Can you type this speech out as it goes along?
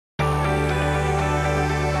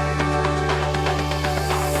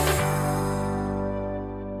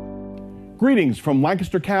Greetings from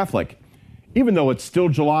Lancaster Catholic. Even though it's still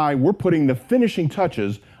July, we're putting the finishing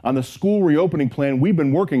touches on the school reopening plan we've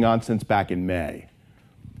been working on since back in May.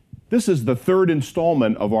 This is the third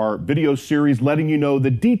installment of our video series letting you know the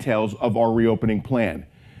details of our reopening plan.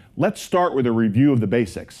 Let's start with a review of the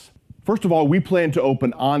basics. First of all, we plan to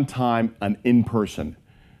open on time and in person.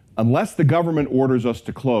 Unless the government orders us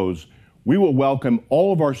to close, we will welcome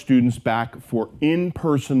all of our students back for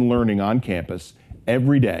in-person learning on campus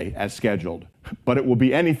every day as scheduled. But it will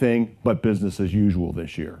be anything but business as usual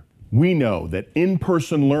this year. We know that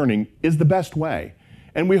in-person learning is the best way,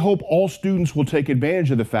 and we hope all students will take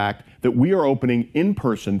advantage of the fact that we are opening in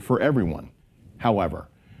person for everyone. However,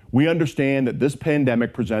 we understand that this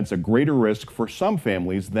pandemic presents a greater risk for some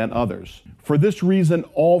families than others. For this reason,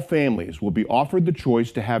 all families will be offered the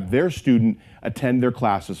choice to have their student attend their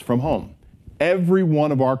classes from home. Every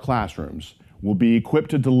one of our classrooms will be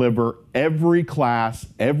equipped to deliver every class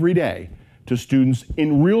every day to students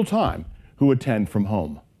in real time who attend from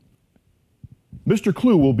home. Mr.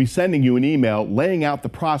 Clue will be sending you an email laying out the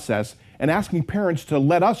process and asking parents to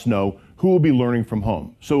let us know who will be learning from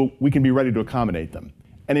home so we can be ready to accommodate them.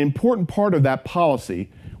 An important part of that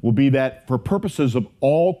policy will be that for purposes of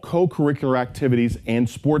all co-curricular activities and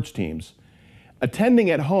sports teams, attending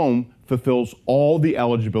at home fulfills all the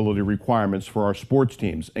eligibility requirements for our sports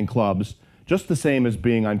teams and clubs, just the same as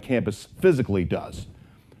being on campus physically does.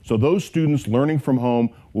 So those students learning from home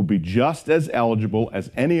will be just as eligible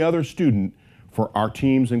as any other student for our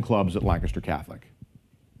teams and clubs at Lancaster Catholic.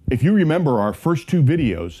 If you remember our first two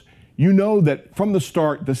videos, you know that from the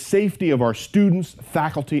start, the safety of our students,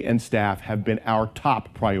 faculty, and staff have been our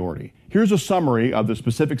top priority. Here's a summary of the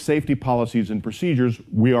specific safety policies and procedures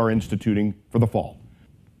we are instituting for the fall.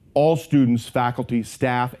 All students, faculty,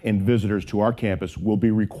 staff, and visitors to our campus will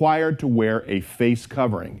be required to wear a face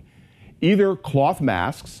covering, either cloth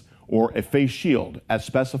masks or a face shield, as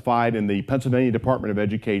specified in the Pennsylvania Department of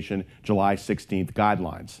Education July 16th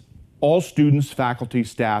guidelines. All students, faculty,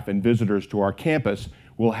 staff, and visitors to our campus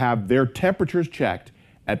will have their temperatures checked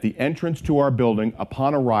at the entrance to our building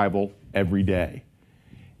upon arrival every day.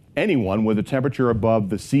 Anyone with a temperature above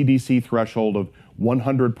the CDC threshold of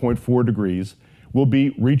 100.4 degrees will be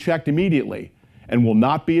rechecked immediately and will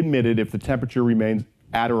not be admitted if the temperature remains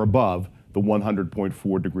at or above the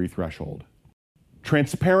 100.4 degree threshold.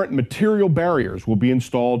 Transparent material barriers will be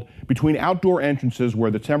installed between outdoor entrances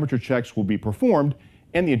where the temperature checks will be performed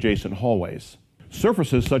and the adjacent hallways.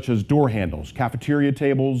 Surfaces such as door handles, cafeteria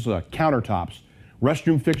tables, countertops,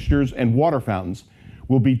 restroom fixtures, and water fountains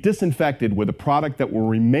will be disinfected with a product that will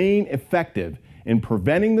remain effective in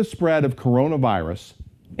preventing the spread of coronavirus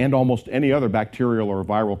and almost any other bacterial or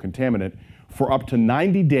viral contaminant for up to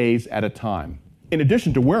 90 days at a time. In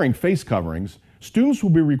addition to wearing face coverings, students will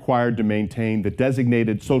be required to maintain the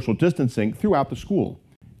designated social distancing throughout the school.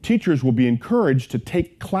 Teachers will be encouraged to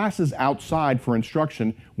take classes outside for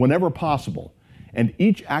instruction whenever possible, and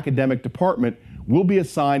each academic department will be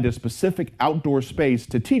assigned a specific outdoor space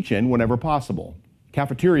to teach in whenever possible.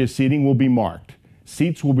 Cafeteria seating will be marked.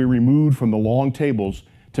 Seats will be removed from the long tables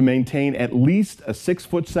to maintain at least a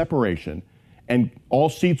 6-foot separation, and all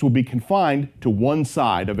seats will be confined to one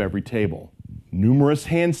side of every table. Numerous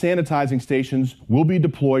hand sanitizing stations will be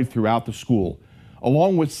deployed throughout the school,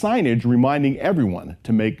 along with signage reminding everyone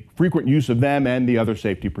to make frequent use of them and the other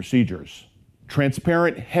safety procedures.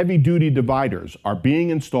 Transparent heavy-duty dividers are being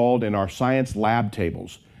installed in our science lab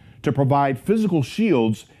tables to provide physical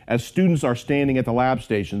shields as students are standing at the lab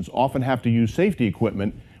stations often have to use safety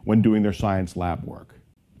equipment when doing their science lab work.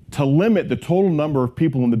 To limit the total number of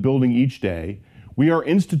people in the building each day, we are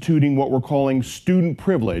instituting what we're calling student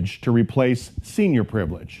privilege to replace senior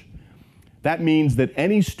privilege. That means that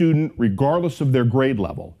any student, regardless of their grade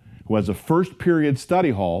level, who has a first period study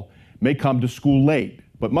hall may come to school late,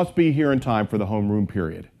 but must be here in time for the homeroom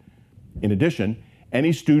period. In addition,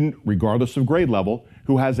 any student, regardless of grade level,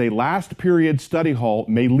 who has a last period study hall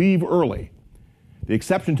may leave early. The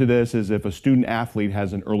exception to this is if a student athlete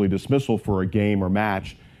has an early dismissal for a game or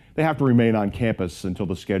match, they have to remain on campus until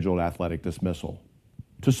the scheduled athletic dismissal.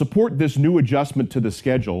 To support this new adjustment to the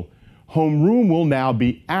schedule, homeroom will now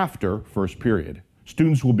be after first period.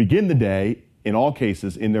 Students will begin the day, in all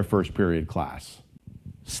cases, in their first period class.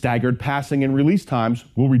 Staggered passing and release times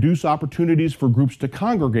will reduce opportunities for groups to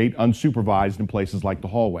congregate unsupervised in places like the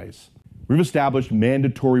hallways. We've established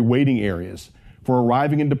mandatory waiting areas for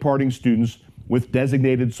arriving and departing students with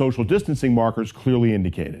designated social distancing markers clearly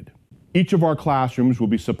indicated. Each of our classrooms will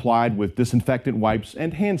be supplied with disinfectant wipes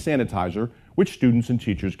and hand sanitizer, which students and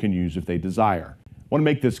teachers can use if they desire. I want to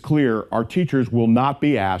make this clear, our teachers will not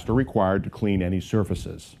be asked or required to clean any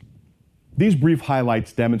surfaces. These brief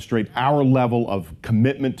highlights demonstrate our level of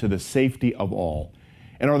commitment to the safety of all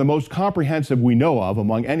and are the most comprehensive we know of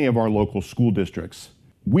among any of our local school districts.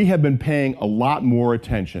 We have been paying a lot more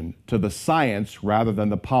attention to the science rather than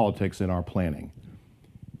the politics in our planning.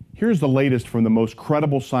 Here's the latest from the most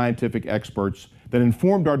credible scientific experts that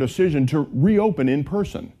informed our decision to reopen in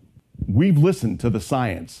person. We've listened to the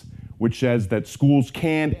science, which says that schools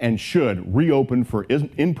can and should reopen for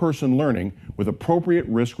in-person learning with appropriate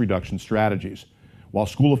risk reduction strategies, while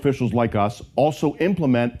school officials like us also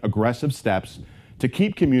implement aggressive steps to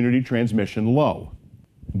keep community transmission low.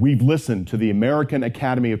 We've listened to the American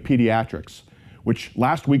Academy of Pediatrics, which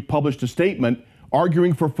last week published a statement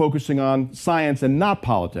arguing for focusing on science and not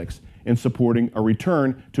politics in supporting a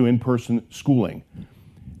return to in-person schooling.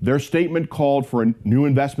 Their statement called for new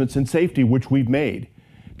investments in safety, which we've made,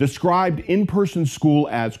 described in-person school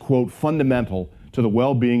as, quote, fundamental to the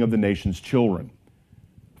well-being of the nation's children.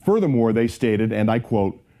 Furthermore, they stated, and I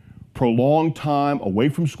quote, prolonged time away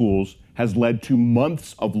from schools has led to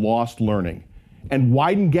months of lost learning and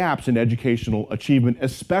widened gaps in educational achievement,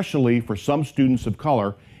 especially for some students of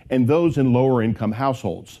color and those in lower income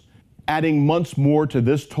households. Adding months more to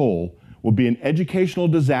this toll will be an educational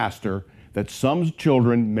disaster that some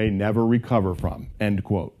children may never recover from, end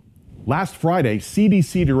quote. Last Friday,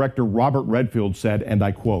 CDC Director Robert Redfield said, and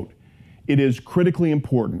I quote, it is critically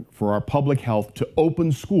important for our public health to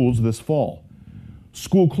open schools this fall.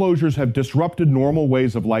 School closures have disrupted normal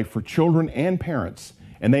ways of life for children and parents,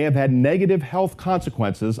 and they have had negative health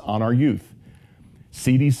consequences on our youth.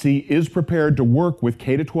 CDC is prepared to work with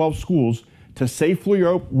K-12 schools to safely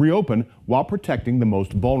reopen while protecting the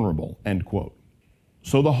most vulnerable, end quote.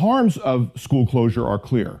 So the harms of school closure are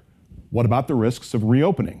clear. What about the risks of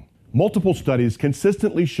reopening? Multiple studies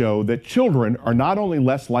consistently show that children are not only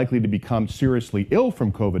less likely to become seriously ill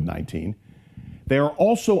from COVID-19, they are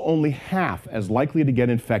also only half as likely to get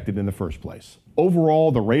infected in the first place.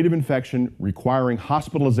 Overall, the rate of infection requiring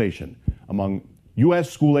hospitalization among U.S.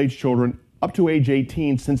 school-age children up to age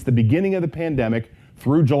 18 since the beginning of the pandemic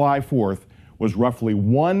through July 4th was roughly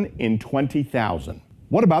 1 in 20,000.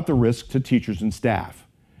 What about the risk to teachers and staff?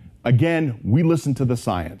 Again, we listen to the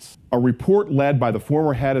science. A report led by the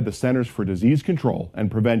former head of the Centers for Disease Control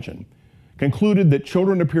and Prevention concluded that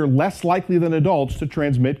children appear less likely than adults to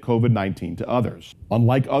transmit COVID-19 to others.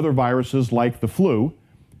 Unlike other viruses like the flu,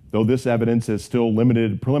 though this evidence is still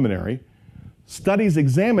limited and preliminary, studies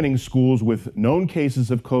examining schools with known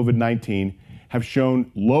cases of COVID-19 have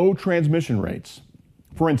shown low transmission rates.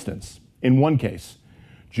 For instance, in one case,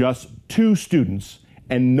 just 2 students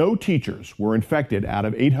and no teachers were infected out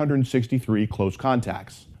of 863 close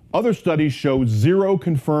contacts. Other studies show 0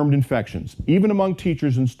 confirmed infections, even among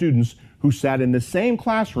teachers and students who sat in the same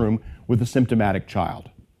classroom with a symptomatic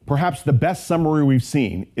child. Perhaps the best summary we've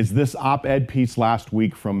seen is this op-ed piece last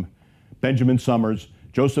week from Benjamin Summers,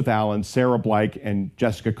 Joseph Allen, Sarah Blake, and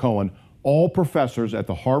Jessica Cohen, all professors at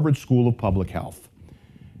the Harvard School of Public Health.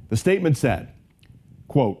 The statement said,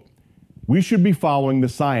 quote, we should be following the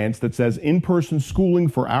science that says in-person schooling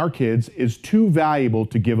for our kids is too valuable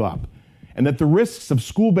to give up, and that the risks of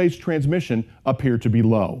school-based transmission appear to be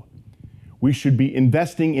low. We should be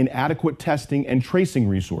investing in adequate testing and tracing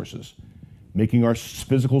resources, making our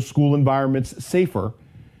physical school environments safer,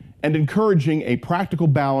 and encouraging a practical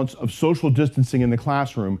balance of social distancing in the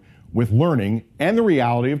classroom with learning and the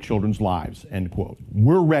reality of children's lives, end quote.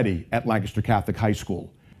 We're ready at Lancaster Catholic High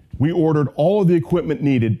School. We ordered all of the equipment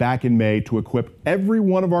needed back in May to equip every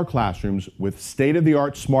one of our classrooms with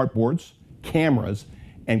state-of-the-art smartboards, cameras,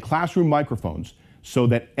 and classroom microphones so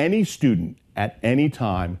that any student at any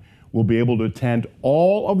time will be able to attend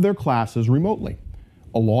all of their classes remotely,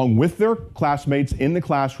 along with their classmates in the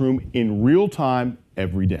classroom in real time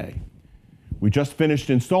every day. We just finished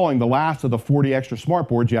installing the last of the 40 extra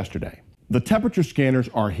smartboards yesterday. The temperature scanners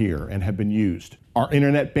are here and have been used. Our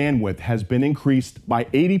internet bandwidth has been increased by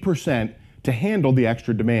 80% to handle the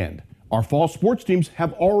extra demand. Our fall sports teams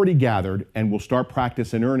have already gathered and will start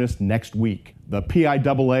practice in earnest next week. The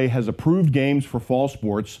PIAA has approved games for fall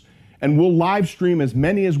sports and we'll live stream as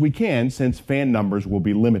many as we can since fan numbers will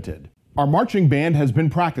be limited. Our marching band has been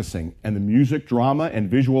practicing, and the music, drama, and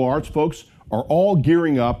visual arts folks are all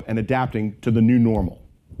gearing up and adapting to the new normal.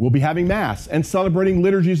 We'll be having Mass and celebrating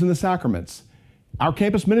liturgies and the sacraments. Our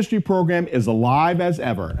campus ministry program is alive as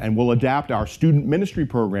ever, and we'll adapt our student ministry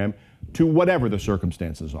program to whatever the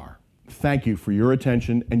circumstances are. Thank you for your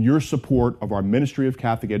attention and your support of our Ministry of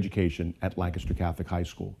Catholic Education at Lancaster Catholic High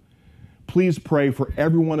School. Please pray for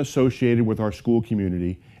everyone associated with our school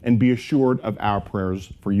community and be assured of our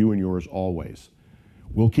prayers for you and yours always.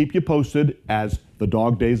 We'll keep you posted as the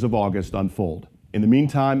dog days of August unfold. In the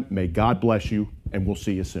meantime, may God bless you, and we'll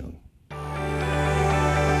see you soon.